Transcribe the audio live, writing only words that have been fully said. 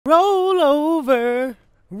Roll over,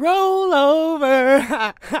 roll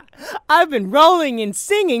over. I've been rolling and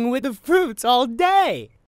singing with the fruits all day.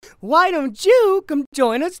 Why don't you come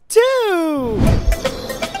join us too?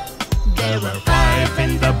 There were 5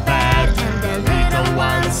 in the bed, and the little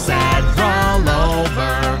one said, roll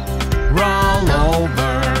over, roll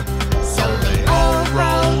over. So they all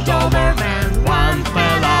rolled over, and one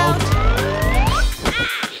fell out.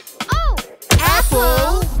 Oh,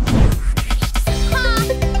 apple!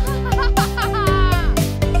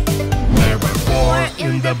 There were 4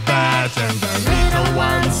 in the bed, and the little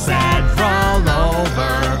one said, roll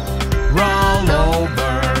over, roll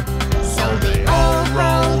over. So they all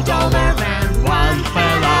rolled over, and one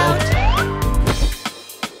fell out.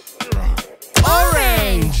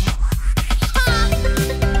 Orange!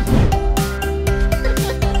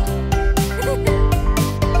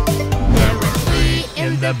 There were 3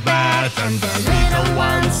 in the bed, and the little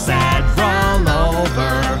one said, roll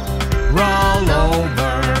over, roll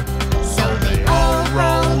over. So they all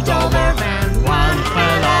rolled over, and one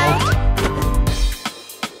fell out.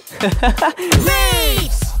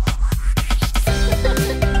 Grapes!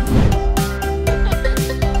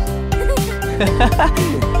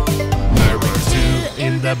 There were 2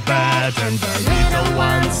 in the bed, and the little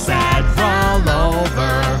one said, roll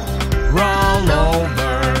over, roll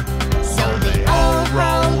over. So they all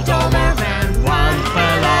rolled over, and one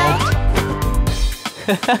fell out.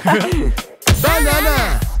 Banana!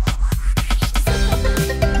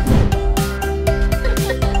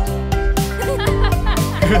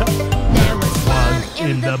 There was 1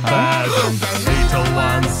 in the bed, and the little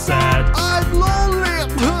one said, I'm lonely.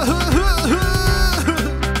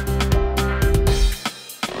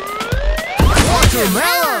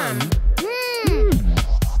 Watermelon!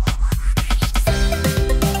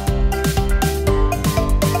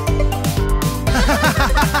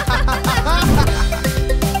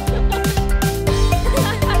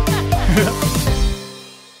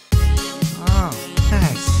 Oh,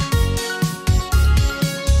 nice.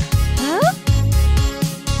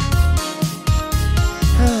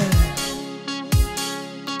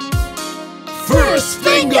 First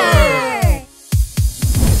finger!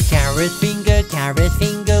 Carrot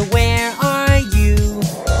finger, where are you?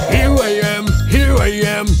 Here I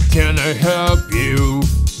am, can I help you?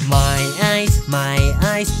 My eyes,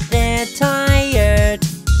 they're tired.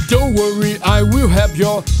 Don't worry, I will help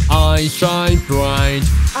your eyes shine bright.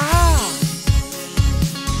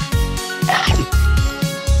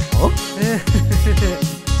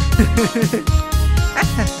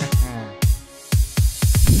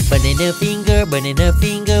 Banana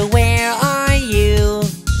finger, where are you?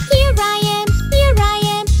 Here I am,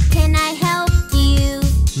 can I help you?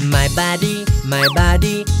 My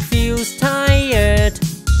body feels tired.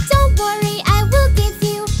 Don't worry, I will give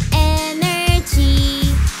you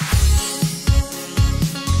energy.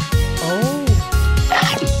 Oh.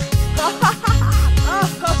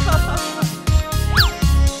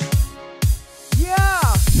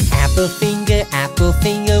 Yeah! Apple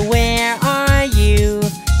finger, where are you?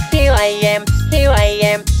 Here I am,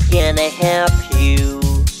 can I help you?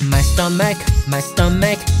 My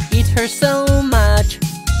stomach, it hurts so much.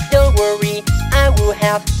 Don't worry, I will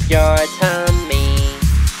help your tummy.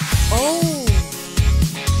 Oh.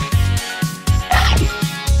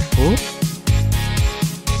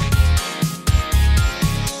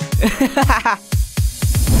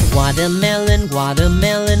 Watermelon,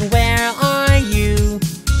 where are you?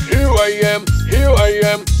 Here I am,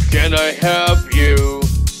 can I help you?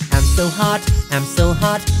 I'm so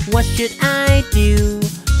hot, what should I do?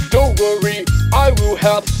 Don't worry, I will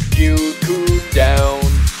help you cool down.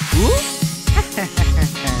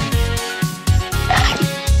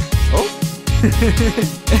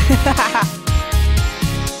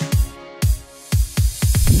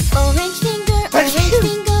 Orange finger,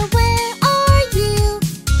 where are you?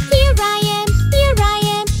 Here I am,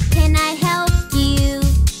 can I help you?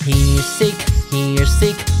 He's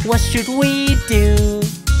sick, what should we do?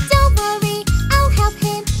 Don't worry, I'll help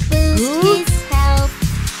him boost his health.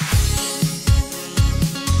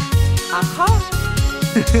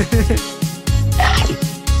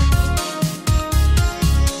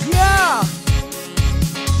 Yeah!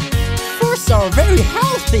 Fruits are very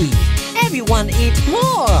healthy. Everyone eat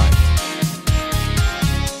more.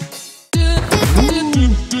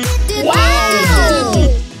 Wow!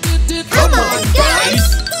 Come on, guys!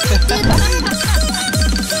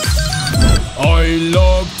 I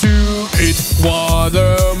love to eat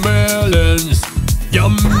watermelons.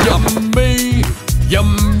 Yum, yummy,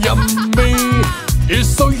 yummy. It's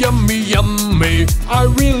so yummy. I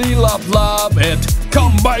really love it.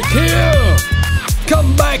 Come back here.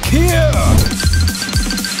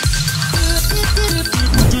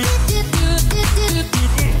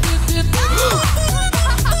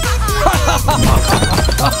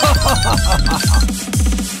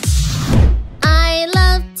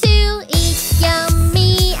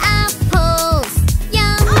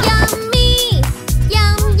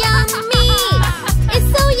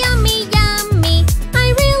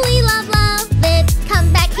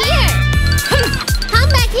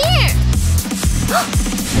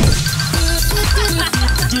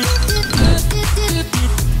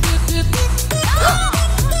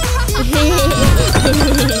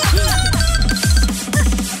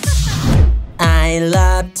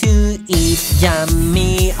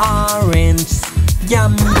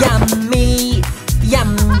 Yum, yummy,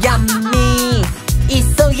 yum, yummy.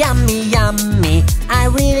 It's so yummy, yummy. I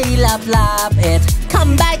really love it.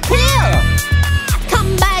 Come back here.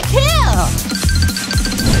 Come back here.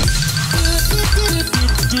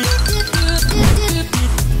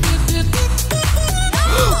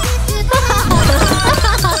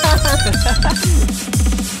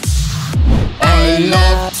 I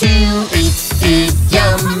love to eat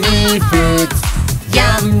yummy fruits.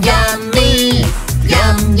 Yum, yummy,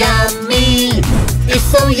 yum, yummy. It's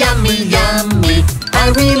so yummy, yummy.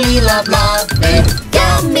 I really love it.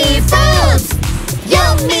 Yummy fruits,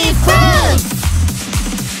 yummy fruits.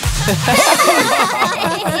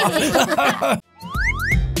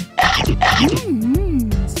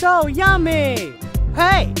 So yummy!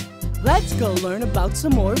 Hey, let's go learn about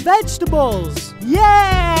some more vegetables.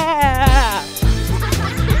 Yeah!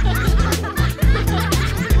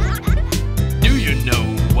 Do you know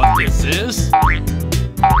what this is?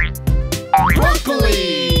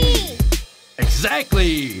 Broccoli.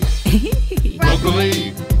 Exactly!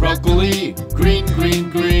 Broccoli, broccoli, green, green,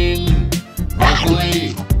 green.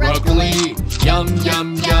 Broccoli, broccoli, yum,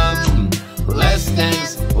 yum, yum. Let's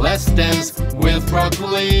dance with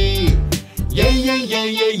broccoli. Yay, yay, yay,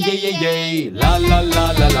 yay, yay, yay, yay. La, la,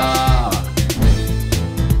 la, la, la.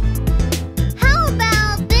 How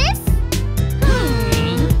about this?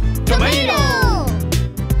 Tomato,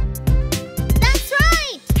 That's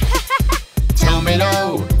right! tomato,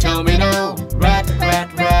 tomato, rat, rat,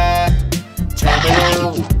 rat.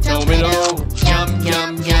 Tomato, tomato, yum,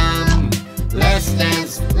 yum, yum. Let's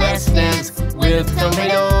dance with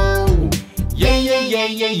tomato. Yay, yay, yay,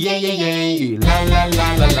 yay, yay, yay, yay. La, la,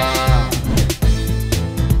 la, la, la.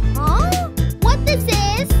 Oh, what this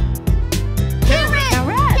is? Carrot!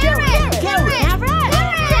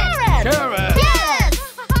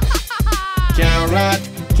 Carrot,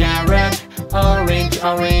 carrot, orange,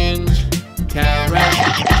 orange. Carrot,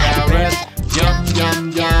 carrot, yum,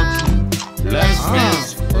 yum, yum.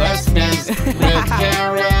 Let's dance with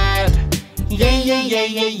carrot. Yay, yay, yay,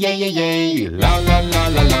 yay, yay, yay, yay. La, la, la,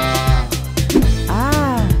 la, la.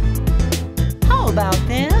 How about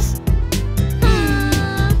this?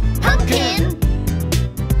 Pumpkin!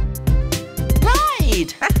 Right!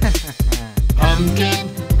 Pumpkin,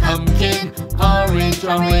 pumpkin, orange,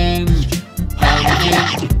 orange.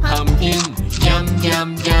 Pumpkin, pumpkin, yum, yum,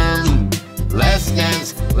 yum. Let's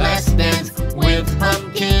dance with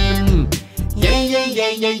pumpkin. Yay, yay,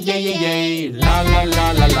 yay, yay, yay, yay, yay. La, la,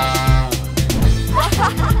 la, la, la.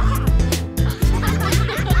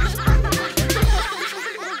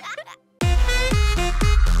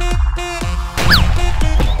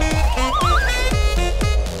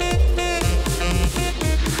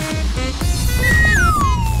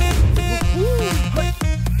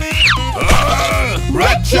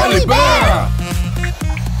 Red Jelly Bear!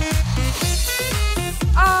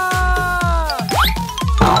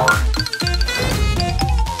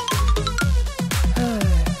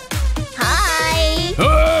 Hi!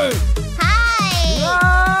 Hey! Hi!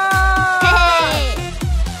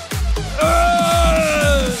 Hey!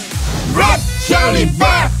 Red Jelly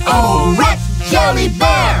Bear! Oh, Red Jelly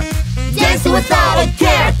Bear! Dancing without a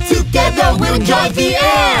care, together we'll enjoy the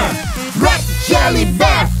air! Red Jelly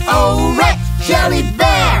Bear! Oh, Red Jelly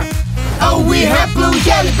Bear! Oh, we have Blue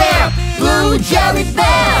Jelly Bear! Blue Jelly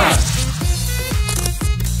Bear!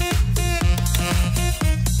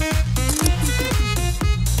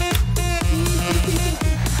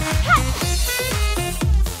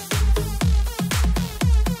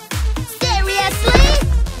 Seriously?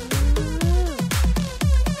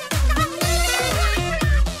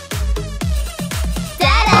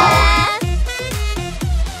 Ta-da!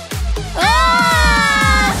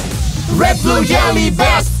 Ah! Red Blue Jelly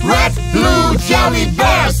Bears! Red Blue Jelly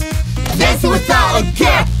Bears! Dancing without a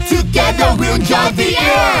care, together we'll enjoy the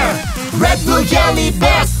air! Red Blue Jelly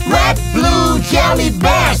Bears! Red Blue Jelly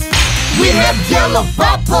Bears! We have yellow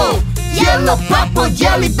purple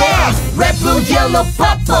jelly bears! Red blue yellow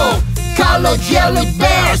purple color jelly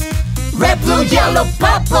bears! Red blue yellow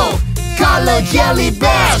purple color jelly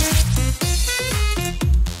bears!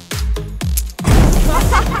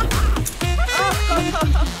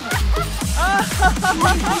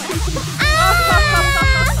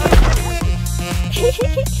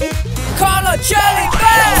 Color jelly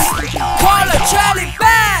bears! Color jelly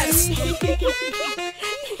bears!